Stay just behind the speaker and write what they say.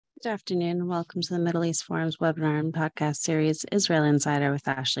Good afternoon. Welcome to the Middle East Forum's webinar and podcast series, Israel Insider with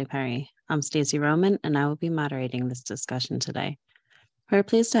Ashley Perry. I'm Stacey Roman, and I will be moderating this discussion today. We're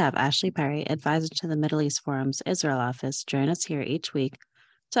pleased to have Ashley Perry, advisor to the Middle East Forum's Israel office, join us here each week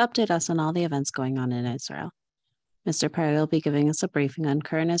to update us on all the events going on in Israel. Mr. Perry will be giving us a briefing on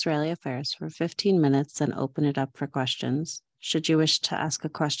current Israeli affairs for 15 minutes and open it up for questions. Should you wish to ask a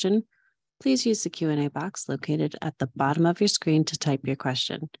question, please use the Q&A box located at the bottom of your screen to type your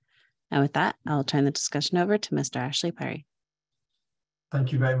question. And with that, I'll turn the discussion over to Mr. Ashley Perry.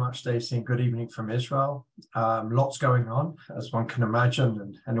 Thank you very much, Stacey, and good evening from Israel. Lots going on, as one can imagine,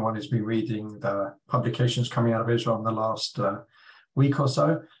 and anyone who's been reading the publications coming out of Israel in the last week or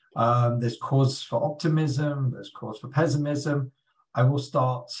so. There's cause for optimism, there's cause for pessimism. I will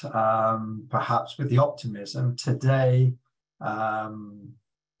start perhaps with the optimism. Today,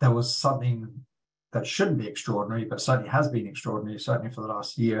 there was something that shouldn't be extraordinary, but certainly has been extraordinary, certainly for the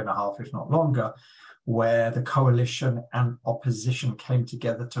last year and a half, if not longer, where the coalition and opposition came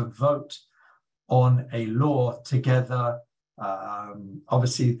together to vote on a law together.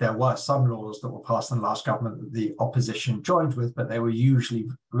 Obviously, there were some laws that were passed in the last government that the opposition joined with, but they were usually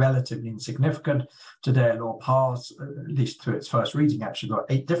relatively insignificant. Today, a law passed, at least through its first reading, actually, there were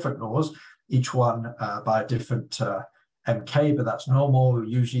 8 different laws, each one by a different MK, but that's normal.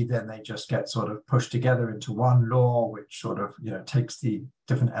 Usually then they just get sort of pushed together into one law, which sort of, takes the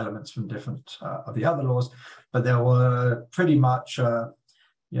different elements from different of the other laws. But there were pretty much,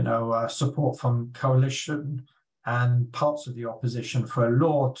 support from coalition and parts of the opposition for a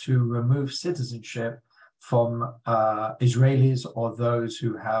law to remove citizenship from Israelis or those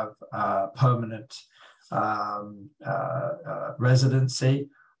who have permanent residency,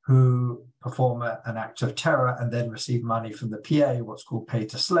 who perform an act of terror and then receive money from the PA, what's called pay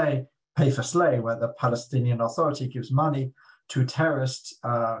for slay, where the Palestinian Authority gives money to terrorists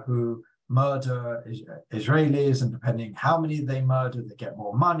who murder Israelis, and depending how many they murder, they get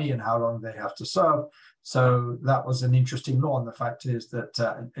more money and how long they have to serve. So that was an interesting law, and the fact is that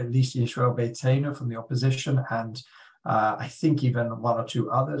at least Yisrael Beitenu from the opposition and I think even one or two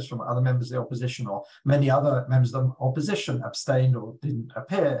others from other members of the opposition, or many other members of the opposition, abstained or didn't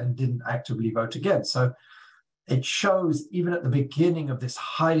appear and didn't actively vote against. So it shows, even at the beginning of this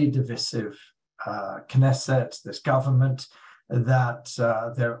highly divisive Knesset, this government, that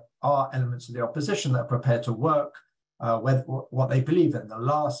there are elements of the opposition that are prepared to work with what they believe in. The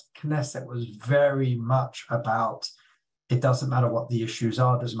last Knesset was very much about, it doesn't matter what the issues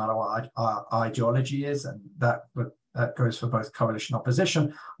are, it doesn't matter what our ideology is, and that goes for both coalition and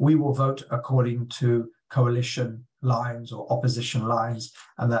opposition. We will vote according to coalition lines or opposition lines,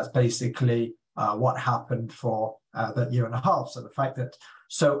 and that's basically what happened for that year and a half. So the fact that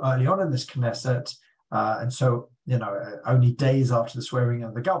so early on in this Knesset, and so only days after the swearing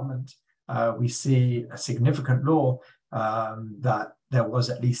of the government, we see a significant law that there was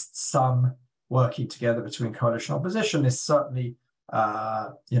at least some working together between coalition and opposition is certainly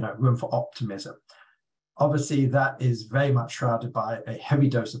room for optimism. Obviously, that is very much shrouded by a heavy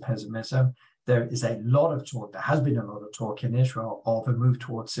dose of pessimism. There is a lot of talk, there has been a lot of talk in Israel of a move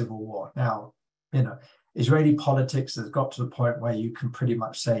towards civil war. Now, Israeli politics has got to the point where you can pretty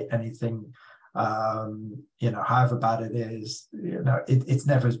much say anything, however bad it is. It's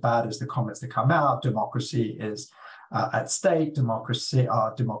never as bad as the comments that come out. Democracy is at stake. Democracy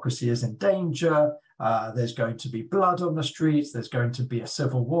is in danger. There's going to be blood on the streets. There's going to be a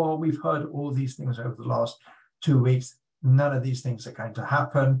civil war. We've heard all these things over the last 2 weeks. None of these things are going to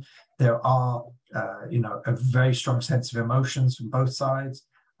happen. There are, a very strong sense of emotions from both sides.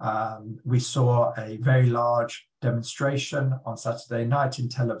 We saw a very large demonstration on Saturday night in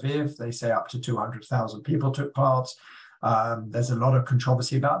Tel Aviv. They say up to 200,000 people took part. There's a lot of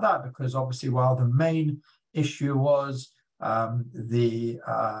controversy about that because obviously while the main issue was the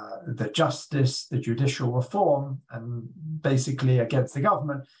justice, the judicial reform, and basically against the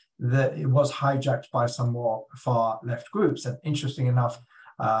government, that it was hijacked by some more far left groups. And interesting enough,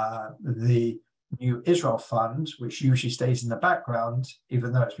 the New Israel Fund, which usually stays in the background,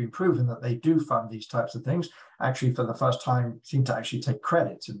 even though it's been proven that they do fund these types of things, actually for the first time seemed to actually take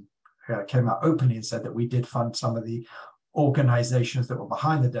credit and came out openly and said that we did fund some of the organizations that were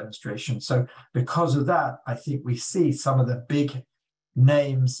behind the demonstration. So because of that, I think we see some of the big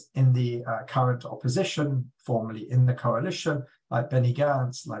names in the current opposition, formerly in the coalition, like Benny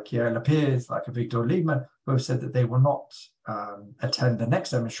Gantz, like Yair Lapid, like Avigdor Lieberman, who have said that they will not attend the next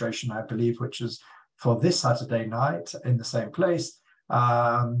demonstration, I believe, which is for this Saturday night in the same place.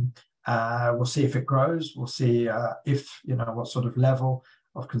 We'll see if it grows. We'll see what sort of level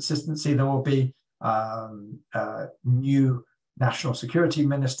of consistency there will be. New National Security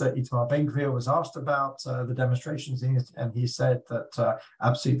Minister Itamar Ben-Gvir was asked about the demonstrations, and he said that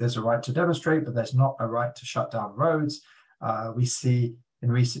absolutely there's a right to demonstrate, but there's not a right to shut down roads. We see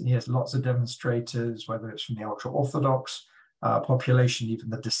in recent years lots of demonstrators, whether it's from the ultra-Orthodox population,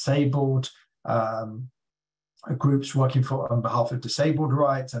 even the disabled, groups working on behalf of disabled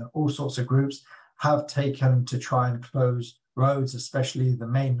rights, and all sorts of groups have taken to try and close roads, especially the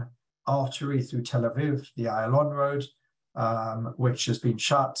main artery through Tel Aviv, the Ayalon Road, which has been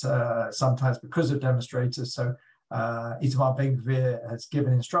shut sometimes because of demonstrators. So Itamar Ben-Gvir has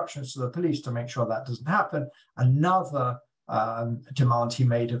given instructions to the police to make sure that doesn't happen. Another demand he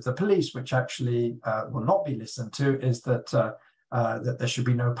made of the police, which actually will not be listened to, is that that there should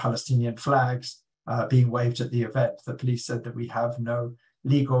be no Palestinian flags being waved at the event. The police said that we have no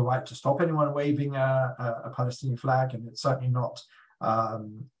legal right to stop anyone waving a Palestinian flag, and it's certainly not,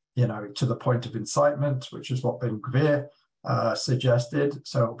 to the point of incitement, which is what Ben-Gvir suggested.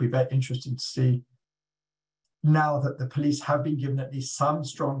 So it'll be very interesting to see now that the police have been given at least some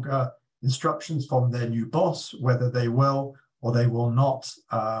stronger instructions from their new boss, whether they will or they will not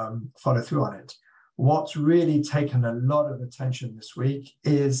follow through on it. What's really taken a lot of attention this week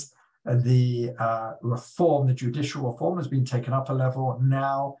is the reform. The judicial reform has been taken up a level.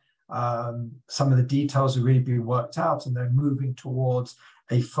 Now some of the details are really being worked out, and they're moving towards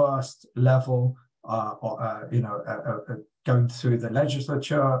a first level, going through the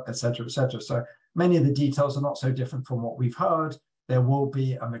legislature, et cetera, et cetera. So many of the details are not so different from what we've heard. There will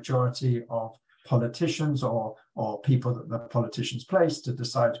be a majority of politicians or people that the politicians place to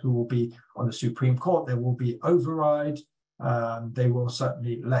decide who will be on the Supreme Court. There will be override. They will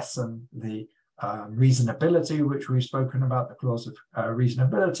certainly lessen the reasonability, which we've spoken about, the clause of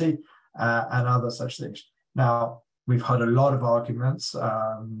reasonability, and other such things. Now, we've heard a lot of arguments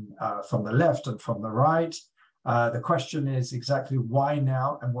from the left and from the right. The question is exactly why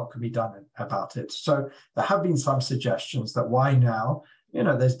now and what can be done about it. So there have been some suggestions that why now.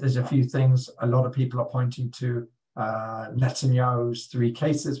 There's a few things. A lot of people are pointing to Netanyahu's 3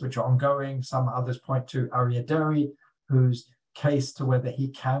 cases, which are ongoing. Some others point to Aryeh Deri, whose case to whether he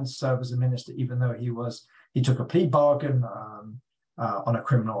can serve as a minister, even though he took a plea bargain on a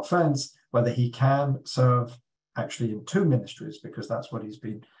criminal offense, whether he can serve actually in 2 ministries, because that's what he's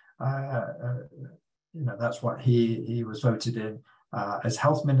been, that's what he was voted in as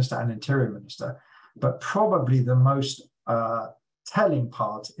health minister and interior minister. But probably the most telling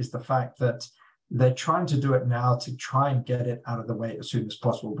part is the fact that they're trying to do it now to try and get it out of the way as soon as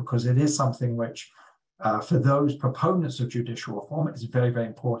possible, because it is something which, for those proponents of judicial reform, is very, very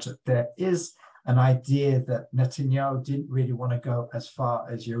important. There is an idea that Netanyahu didn't really want to go as far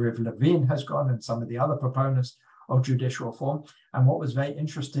as Yariv Levin has gone and some of the other proponents of judicial reform. And what was very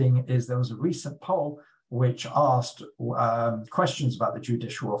interesting is there was a recent poll which asked questions about the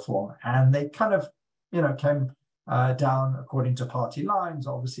judicial reform, and they kind of, came down according to party lines.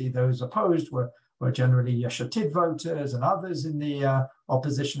 Obviously, those opposed were generally Yesh Atid voters and others in the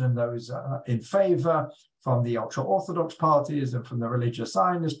opposition, and those in favor from the ultra-Orthodox parties and from the religious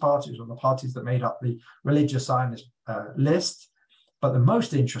Zionist parties, or the parties that made up the religious Zionist list. But the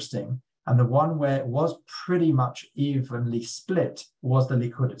most interesting, and the one where it was pretty much evenly split, was the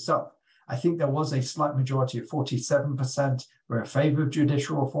Likud itself. I think there was a slight majority of 47% were in favor of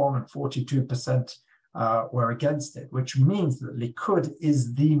judicial reform and 42% were against it, which means that Likud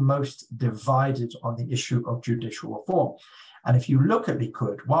is the most divided on the issue of judicial reform. And if you look at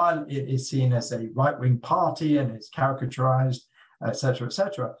Likud, while it is seen as a right-wing party and is caricaturized, et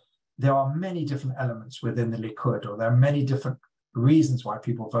cetera, there are many different elements within the Likud, or there are many different reasons why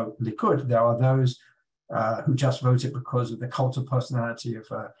people vote Likud. There are those who just voted because of the cult of personality of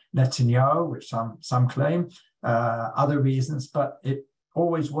Netanyahu, which some claim, other reasons, but it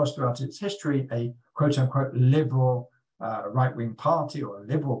always was throughout its history a quote-unquote liberal right-wing party, or a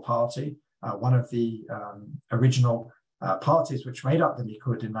liberal party. One of the original parties which made up the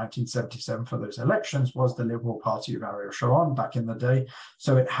Likud in 1977 for those elections was the Liberal Party of Ariel Sharon back in the day.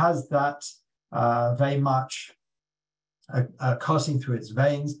 So it has that very much coursing through its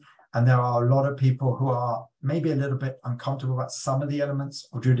veins. And there are a lot of people who are maybe a little bit uncomfortable about some of the elements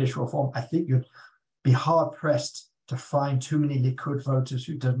of judicial reform. I think you'd be hard-pressed to find too many Likud voters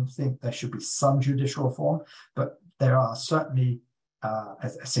who don't think there should be some judicial reform, but there are certainly a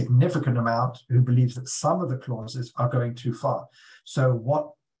significant amount who believes that some of the clauses are going too far. So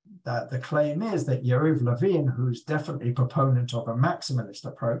what the claim is that Yariv Levin, who's definitely a proponent of a maximalist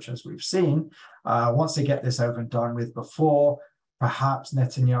approach, as we've seen, wants to get this over and done with before perhaps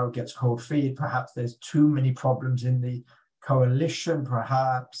Netanyahu gets cold feet, perhaps there's too many problems in the coalition,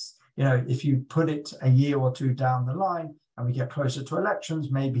 perhaps, if you put it a year or two down the line, and we get closer to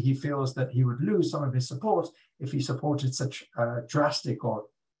elections, maybe he feels that he would lose some of his support if he supported such drastic or,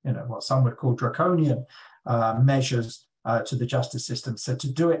 what some would call draconian measures to the justice system. So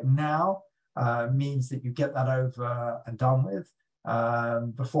to do it now means that you get that over and done with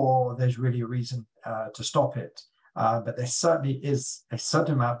before there's really a reason to stop it. But there certainly is a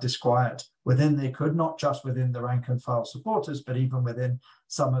certain amount of disquiet within the Likud, not just within the rank and file supporters, but even within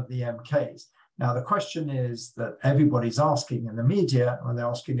some of the MKs. Now, the question is that everybody's asking in the media, when they're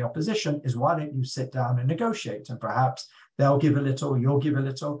asking the opposition, is why don't you sit down and negotiate? And perhaps they'll give a little, you'll give a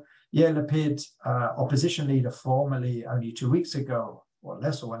little. Yair Lapid, opposition leader, formerly only 2 weeks ago, or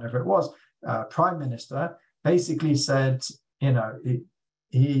less, or whenever it was, prime minister, basically said,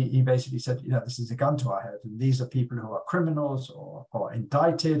 he basically said, this is a gun to our head, and these are people who are criminals or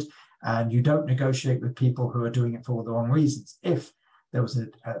indicted, and you don't negotiate with people who are doing it for all the wrong reasons. If there was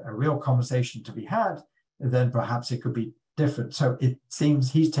a real conversation to be had, then perhaps it could be different. So it seems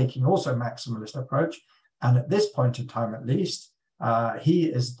he's taking also a maximalist approach, and at this point in time, at least,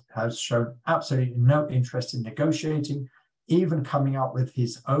 he has shown absolutely no interest in negotiating, even coming up with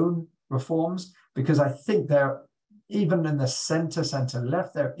his own reforms, because I think even in the center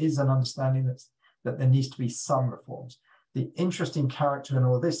left, there is an understanding that there needs to be some reforms. The interesting character in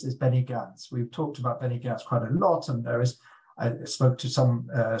all this is Benny Gantz. We've talked about Benny Gantz quite a lot, and I spoke to some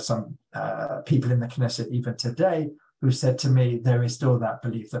people in the Knesset even today who said to me there is still that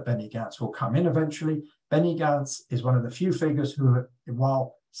belief that Benny Gantz will come in eventually. Benny Gantz is one of the few figures who,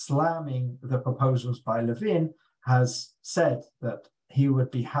 while slamming the proposals by Levin, has said that he would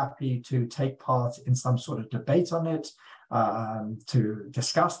be happy to take part in some sort of debate on it, to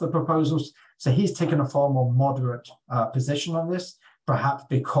discuss the proposals. So he's taken a far more moderate position on this, perhaps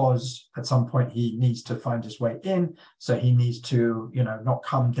because at some point he needs to find his way in. So he needs to, not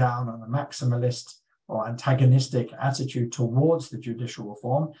come down on a maximalist or antagonistic attitude towards the judicial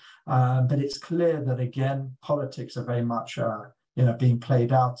reform. But it's clear that, again, politics are very much, being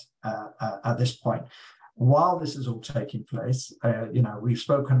played out at this point. While this is all taking place, we've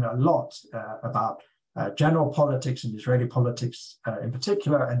spoken a lot about general politics and Israeli politics in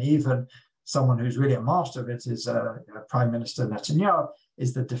particular, and even someone who's really a master of it is Prime Minister Netanyahu,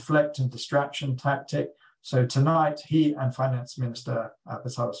 is the deflect and distraction tactic. So tonight, he and Finance Minister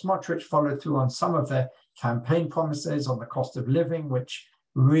Bezalel Smotrich followed through on some of their campaign promises on the cost of living, which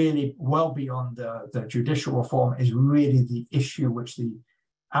really, well beyond the judicial reform, is really the issue which the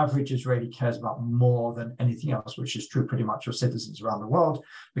average Israeli cares about more than anything else, which is true pretty much of citizens around the world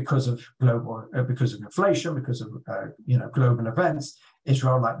because of inflation, because of global events.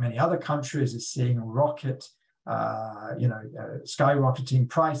 Israel, like many other countries, is seeing skyrocketing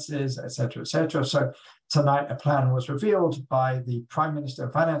prices, etc., etc. So tonight, a plan was revealed by the Prime Minister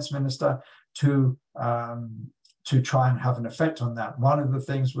and Finance Minister to try and have an effect on that. One of the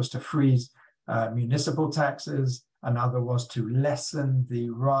things was to freeze municipal taxes. Another was to lessen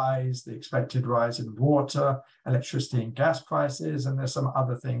the expected rise in water, electricity, and gas prices. And there's some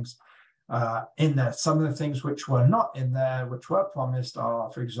other things in there. Some of the things which were not in there, which were promised,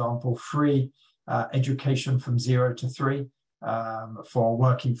 are, for example, free education from 0 to 3 for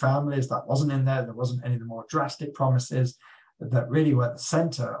working families. That wasn't in there. There wasn't any of the more drastic promises that really were at the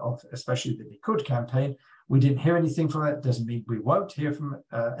center of, especially the Likud campaign. We didn't hear anything from it. Doesn't mean we won't hear from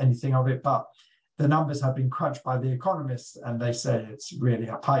anything of it, but the numbers have been crunched by the economists, and they say it's really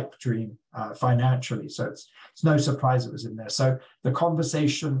a pipe dream financially. So it's no surprise it was in there. So the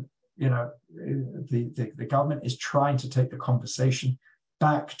conversation, the government is trying to take the conversation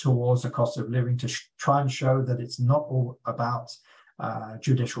back towards the cost of living to try and show that it's not all about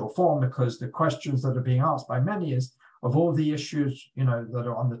judicial reform, because the questions that are being asked by many is, of all the issues that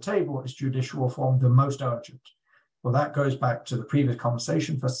are on the table, is judicial reform the most urgent? Well, that goes back to the previous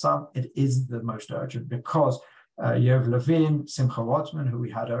conversation. For some, it is the most urgent because Yair Levin, Simcha Rothman, who we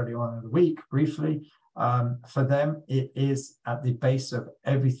had earlier on in the week briefly, for them, it is at the base of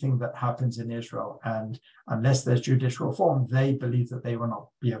everything that happens in Israel. And unless there's judicial reform, they believe that they will not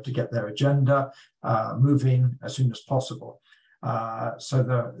be able to get their agenda moving as soon as possible. So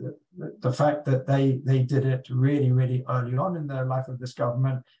the fact that they did it really, really early on in the life of this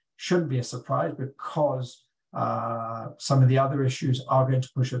government shouldn't be a surprise, because some of the other issues are going to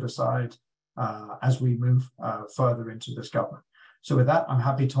push it aside as we move further into this government. So with that, I'm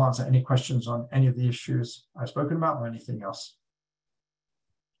happy to answer any questions on any of the issues I've spoken about or anything else.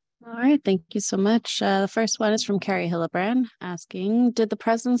 All right, thank you so much. The first one is from Carrie Hillebrand asking, did the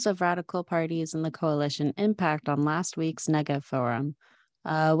presence of radical parties in the coalition impact on last week's Negev Forum?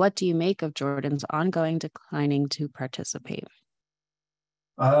 What do you make of Jordan's ongoing declining to participate?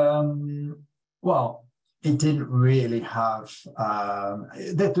 Well, it didn't really have,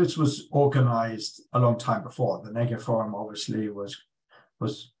 this was organized a long time before. The Negev Forum obviously was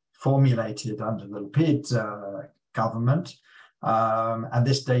formulated under the Lapid government, and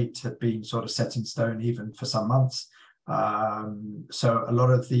this date had been sort of set in stone even for some months. So a lot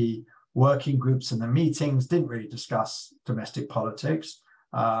of the working groups and the meetings didn't really discuss domestic politics.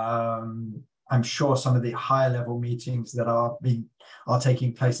 I'm sure some of the higher level meetings that are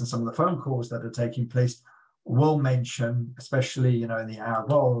taking place, and some of the phone calls that are taking place will mention, especially in the Arab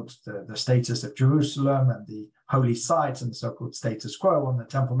world, the status of Jerusalem and the holy sites and the so-called status quo on the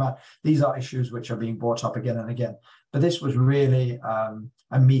Temple Mount. These are issues which are being brought up again and again. But this was really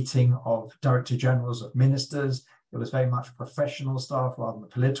a meeting of director generals, of ministers. It was very much professional staff rather than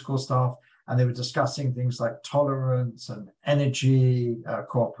political staff. And they were discussing things like tolerance and energy,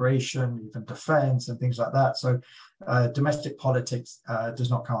 cooperation, even defense and things like that. So domestic politics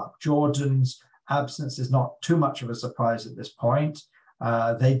does not come up. Jordan's absence is not too much of a surprise at this point.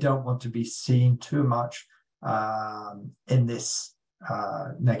 They don't want to be seen too much in this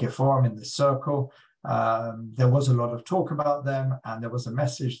Negev Forum, in this circle. There was a lot of talk about them, and there was a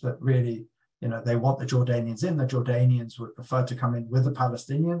message that really, they want the Jordanians in. The Jordanians would prefer to come in with the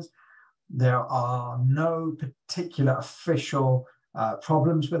Palestinians. There are no particular official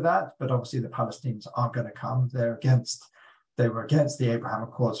problems with that, but obviously the Palestinians aren't going to come. They were against the Abraham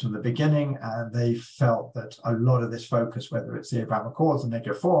Accords from the beginning, and they felt that a lot of this focus, whether it's the Abraham Accords or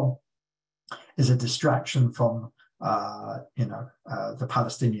Negev Forum, is a distraction from the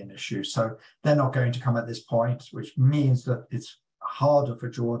Palestinian issue. So they're not going to come at this point, which means that it's harder for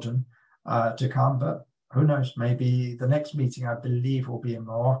Jordan to come. But who knows? Maybe the next meeting, I believe, will be in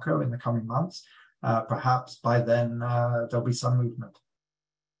Morocco in the coming months. Perhaps by then there'll be some movement.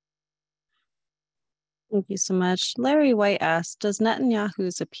 Thank you so much. Larry White asked, does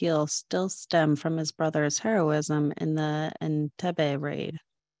Netanyahu's appeal still stem from his brother's heroism in the Entebbe raid?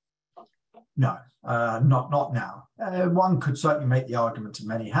 No, not now. One could certainly make the argument, and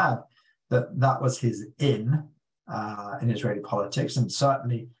many have, that was his in Israeli politics, and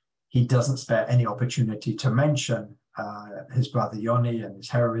certainly he doesn't spare any opportunity to mention his brother Yoni and his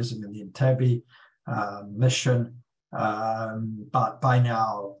heroism in the Entebbe mission. But by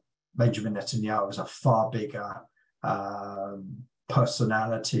now, Benjamin Netanyahu is a far bigger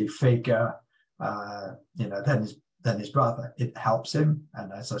personality figure, than his brother. It helps him,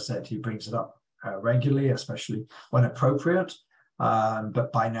 and as I said, he brings it up regularly, especially when appropriate.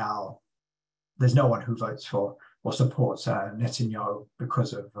 But by now, there's no one who votes for or supports Netanyahu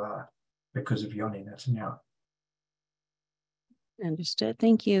because of Yoni Netanyahu. Understood.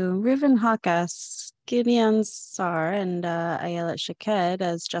 Thank you. Reuven Hawk asks, Gideon Sa'ar and Ayelet Shaked,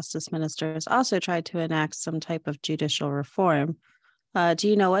 as justice ministers, also tried to enact some type of judicial reform. Do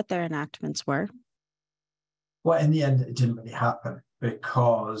you know what their enactments were? Well, in the end, it didn't really happen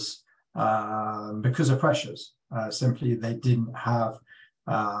because of pressures. Simply, they didn't have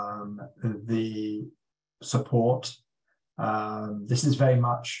the support. This is very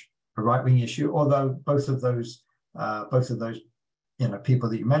much a right-wing issue, although both of those people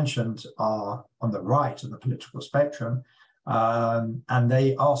that you mentioned are on the right of the political spectrum, and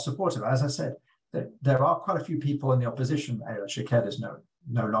they are supportive. As I said, there are quite a few people in the opposition. Ayelet Shaked is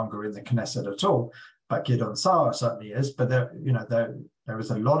no longer in the Knesset at all, but Gideon Sa'ar certainly is. But there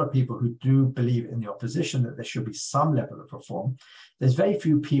is a lot of people who do believe in the opposition that there should be some level of reform. There's very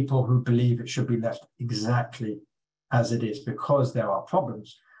few people who believe it should be left exactly as it is, because there are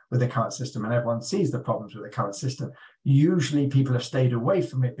problems with the current system, and everyone sees the problems with the current system. Usually people have stayed away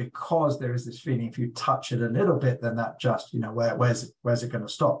from it because there is this feeling, if you touch it a little bit, then that just, where's it going to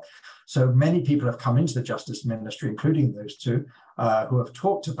stop? So many people have come into the justice ministry, including those two, who have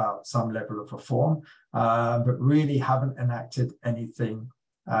talked about some level of reform, but really haven't enacted anything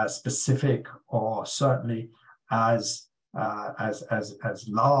specific, or certainly as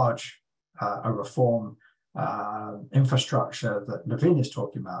large a reform infrastructure that Levin is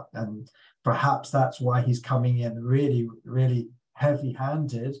talking about. And perhaps that's why he's coming in really, really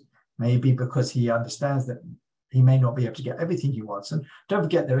heavy-handed, maybe because he understands that he may not be able to get everything he wants. And don't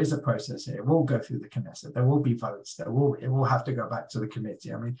forget, there is a process here. It will go through the Knesset. There will be votes. It will have to go back to the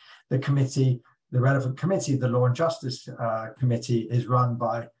committee. I mean, the relevant committee, the Law and Justice Committee, is run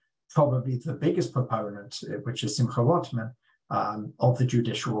by probably the biggest proponent, which is Simcha Rotman, of the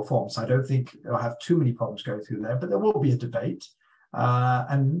judicial reform. So I don't think it'll have too many problems going through there, but there will be a debate.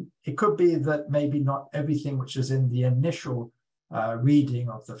 And it could be that maybe not everything which is in the initial reading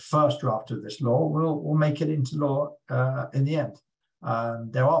of the first draft of this law will make it into law in the end.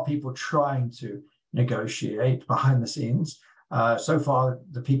 There are people trying to negotiate behind the scenes, So far,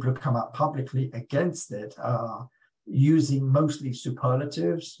 the people who come out publicly against it are using mostly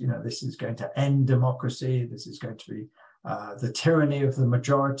superlatives. This is going to end democracy. This is going to be the tyranny of the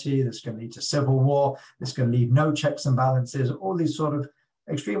majority. This is going to lead to civil war. This is going to lead no checks and balances. All these sort of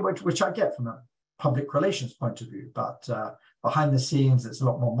extreme, which I get from a public relations point of view. But behind the scenes, it's a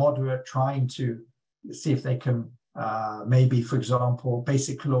lot more moderate, trying to see if they can maybe, for example,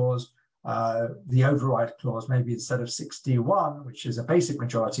 basic clause, the override clause, maybe instead of 61, which is a basic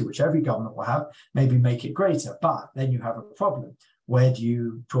majority, which every government will have, maybe make it greater. But then you have a problem. Where do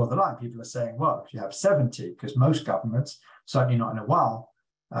you draw the line? People are saying, well, if you have 70, because most governments, certainly not in a while,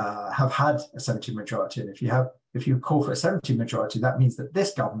 have had a 70 majority. And if you call for a 70 majority, that means that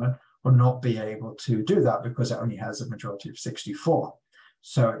this government will not be able to do that because it only has a majority of 64.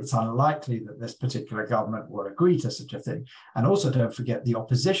 So it's unlikely that this particular government will agree to such a thing. And also don't forget, the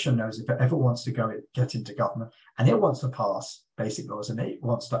opposition knows if it ever wants to get into government and it wants to pass basic laws and it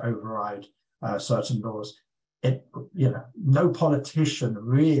wants to override certain laws, no politician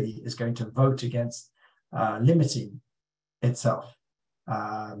really is going to vote against limiting itself.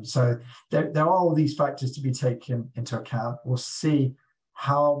 So there are all these factors to be taken into account. We'll see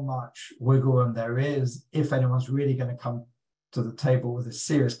how much wiggle room there is, if anyone's really going to come to the table with a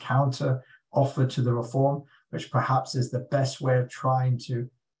serious counter offer to the reform, which perhaps is the best way of trying to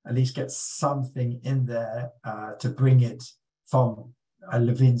at least get something in there to bring it from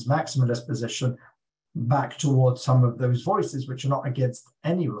Levin's maximalist position back towards some of those voices which are not against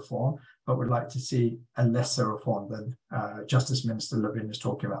any reform, but would like to see a lesser reform than Justice Minister Levin is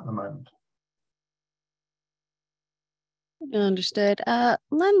talking about at the moment. Understood.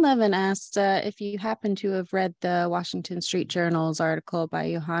 Len Levin asked if you happen to have read the Washington Street Journal's article by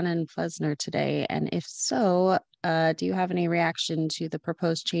Yohanan Plesner today, and if so, do you have any reaction to the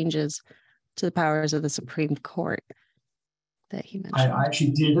proposed changes to the powers of the Supreme Court that he mentioned? I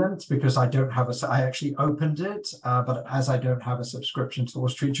actually didn't, because I don't have I actually opened it, but as I don't have a subscription to the Wall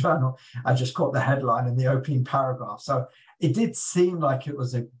Street Journal, I just caught the headline in the opening paragraph. So it did seem like it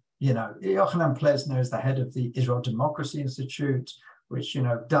was Yohanan Plesner is the head of the Israel Democracy Institute, which,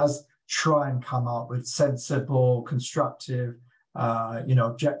 does try and come up with sensible, constructive,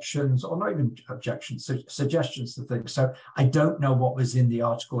 objections, or not even objections, suggestions to things. So I don't know what was in the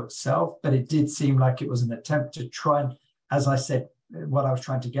article itself, but it did seem like it was an attempt to try and, as I said, what I was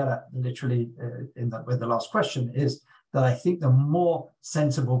trying to get at literally with the last question is that I think the more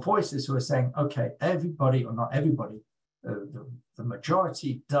sensible voices who are saying, okay, everybody, or not everybody, the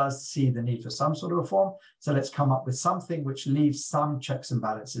majority does see the need for some sort of reform. So let's come up with something which leaves some checks and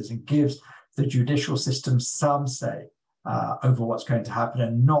balances and gives the judicial system some say over what's going to happen,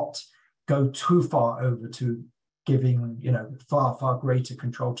 and not go too far over to giving, far, far greater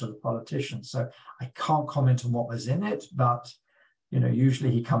control to the politicians. So I can't comment on what was in it, but,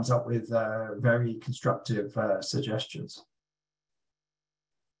 usually he comes up with very constructive suggestions.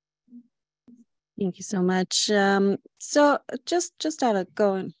 Thank you so much. So just out of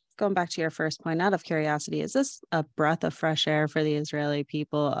going back to your first point, out of curiosity, is this a breath of fresh air for the Israeli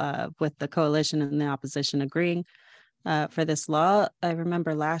people with the coalition and the opposition agreeing for this law? I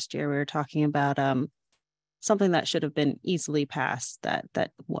remember last year we were talking about something that should have been easily passed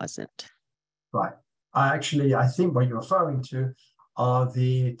that wasn't. Right. I think what you're referring to are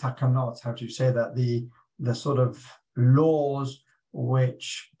the takanot, how do you say that? The sort of laws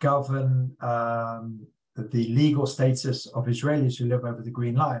which govern the legal status of Israelis who live over the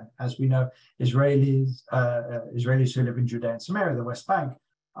Green Line. As we know, Israelis who live in Judea and Samaria, the West Bank,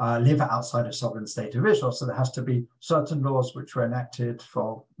 live outside a sovereign state of Israel. So there has to be certain laws which were enacted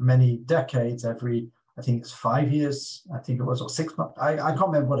for many decades, every, I think it's 5 years, I think it was, or 6 months. I can't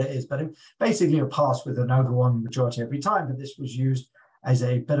remember what it is, but it basically passed with an overwhelming majority every time. But this was used as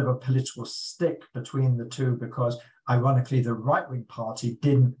a bit of a political stick between the two, because ironically, the right-wing party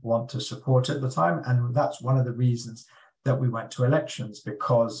didn't want to support it at the time. And that's one of the reasons that we went to elections,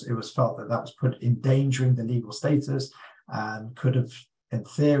 because it was felt that that was endangering the legal status, and could have, in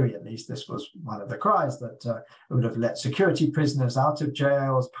theory at least, this was one of the cries, that it would have let security prisoners out of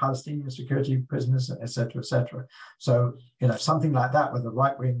jails, Palestinian security prisoners, et cetera, So, something like that, where the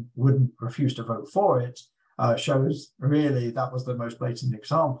right wing wouldn't refuse to vote for it, shows really that was the most blatant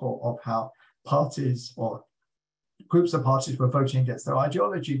example of how parties or groups of parties were voting against their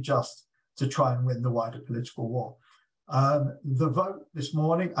ideology just to try and win the wider political war. The vote this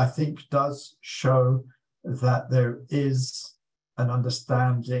morning, I think, does show that there is an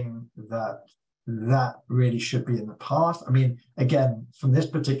understanding that really should be in the past. I mean, again, from this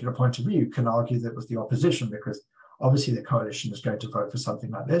particular point of view, you can argue that it was the opposition, because obviously the coalition is going to vote for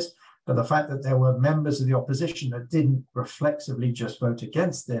something like this. But the fact that there were members of the opposition that didn't reflexively just vote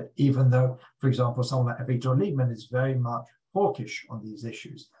against it, even though, for example, someone like Avigdor Lieberman is very much hawkish on these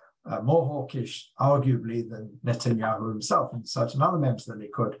issues, more hawkish, arguably, than Netanyahu himself and certain other members of the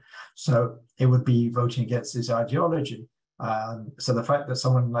Likud. So it would be voting against his ideology. So the fact that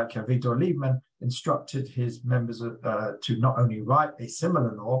someone like Avigdor Lieberman instructed his members to not only write a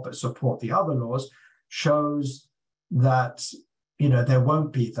similar law, but support the other laws, shows that, you know, there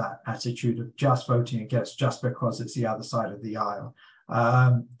won't be that attitude of just voting against just because it's the other side of the aisle.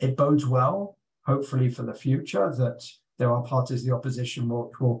 It bodes well, hopefully, for the future, that there are parties of the opposition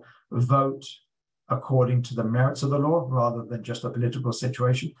which will vote according to the merits of the law rather than just a political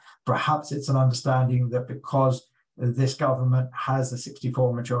situation. Perhaps it's an understanding that because this government has a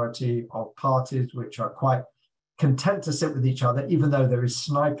 64 majority of parties which are quite content to sit with each other, even though there is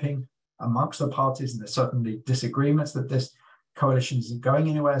sniping amongst the parties, and there's certainly disagreements, that this coalition isn't going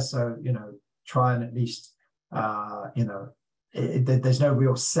anywhere. So, you know, try and at least, there's no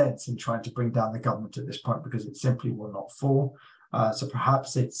real sense in trying to bring down the government at this point because it simply will not fall. So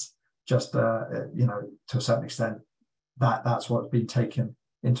perhaps it's just, to a certain extent, that's what's been taken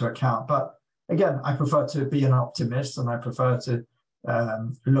into account. But again, I prefer to be an optimist, and I prefer to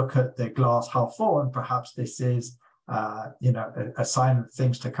look at the glass half full, and perhaps this is, a sign of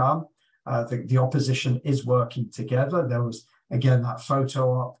things to come. The opposition is working together. There was, again, that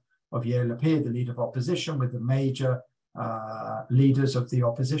photo of Yair Lapid, the leader of opposition, with the major leaders of the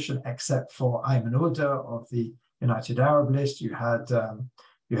opposition, except for Ayman Odeh of the United Arab List. You had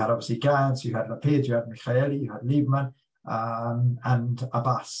obviously Gantz, you had Lapid, you had Michaeli, you had Lieberman, and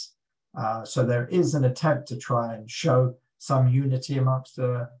Abbas. So there is an attempt to try and show some unity amongst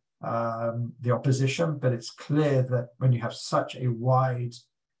the opposition, but it's clear that when you have such a wide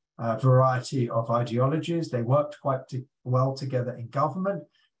variety of ideologies, they worked quite well together in government,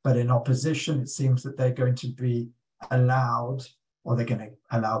 but in opposition, it seems that they're going to be allowed, or they're going to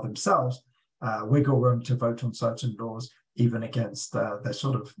allow themselves wiggle room to vote on certain laws, even against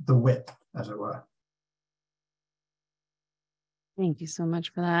the whip, as it were. Thank you so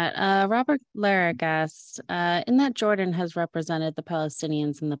much for that. Robert Larrick asks, in that Jordan has represented the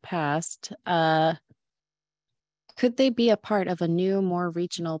Palestinians in the past, could they be a part of a new, more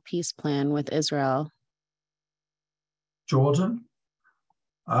regional peace plan with Israel? Jordan?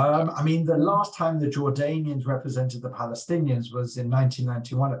 I mean, the last time the Jordanians represented the Palestinians was in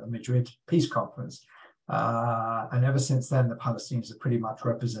 1991 at the Madrid Peace Conference. And ever since then, the Palestinians have pretty much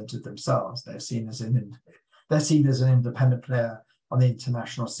represented themselves. They're seen as an independent player on the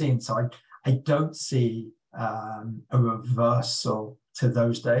international scene. So I don't see a reversal to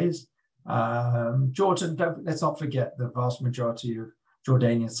those days. Jordan, let's not forget, the vast majority of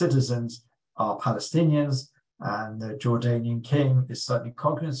Jordanian citizens are Palestinians, and the Jordanian king is certainly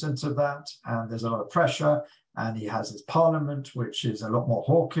cognizant of that, and there's a lot of pressure, and he has his parliament, which is a lot more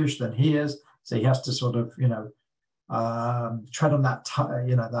hawkish than he is, so he has to sort of, tread on that,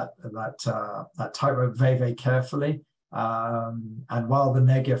 that tightrope very, very carefully. And while the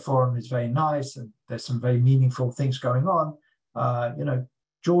Negev Forum is very nice, and there's some very meaningful things going on,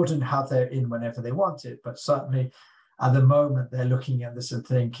 Jordan have their in whenever they want it, but certainly at the moment they're looking at this and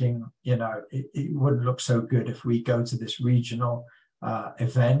thinking, it wouldn't look so good if we go to this regional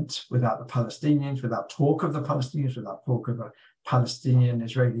event without the Palestinians, without talk of the Palestinians, without talk of a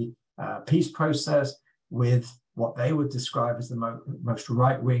Palestinian-Israeli peace process, with what they would describe as the most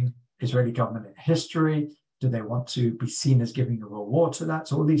right-wing Israeli government in history. Do they want to be seen as giving a reward to that?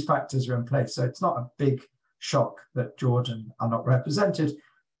 So all these factors are in place. So it's not a big shock that Jordan are not represented.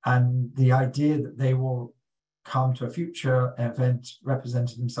 And the idea that they will come to a future event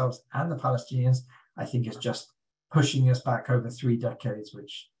representing themselves and the Palestinians, I think, is just pushing us back over 3 decades,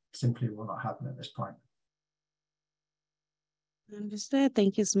 which simply will not happen at this point. Understood.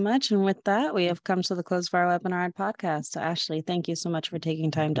 Thank you so much. And with that, we have come to the close of our webinar and podcast. Ashley, thank you so much for taking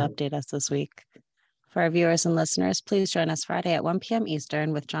time to update us this week. For our viewers and listeners, please join us Friday at 1 p.m.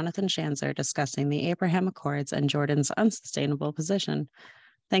 Eastern with Jonathan Schanzer discussing the Abraham Accords and Jordan's unsustainable position.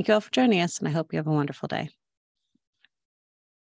 Thank you all for joining us, and I hope you have a wonderful day.